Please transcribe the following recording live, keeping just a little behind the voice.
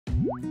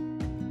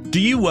Do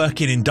you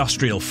work in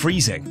industrial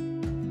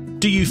freezing?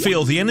 Do you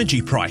feel the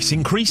energy price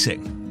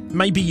increasing?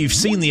 Maybe you've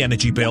seen the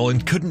energy bill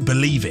and couldn't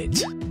believe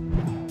it.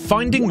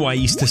 Finding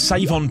ways to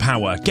save on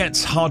power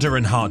gets harder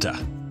and harder.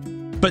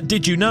 But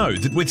did you know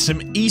that with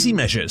some easy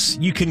measures,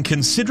 you can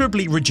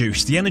considerably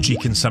reduce the energy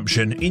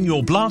consumption in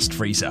your blast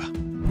freezer?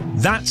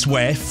 That's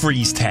where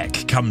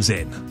Freezeteq comes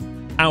in.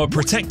 Our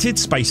protected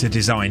spacer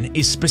design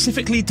is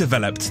specifically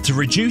developed to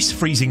reduce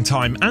freezing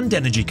time and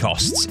energy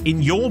costs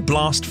in your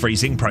blast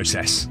freezing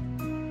process,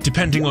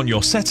 depending on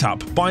your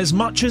setup by as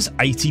much as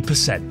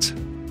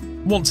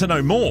 80%. Want to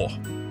know more?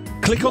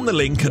 Click on the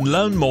link and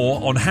learn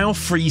more on how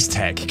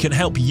Freezeteq can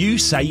help you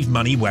save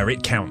money where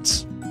it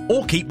counts.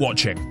 Or keep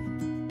watching.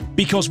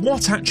 Because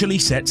what actually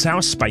sets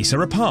our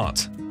spacer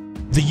apart?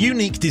 The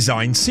unique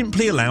design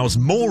simply allows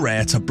more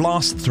air to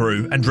blast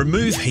through and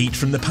remove heat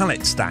from the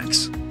pallet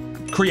stacks,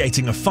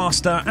 creating a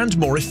faster and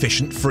more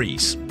efficient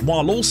freeze,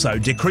 while also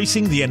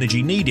decreasing the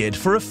energy needed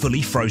for a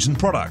fully frozen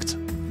product.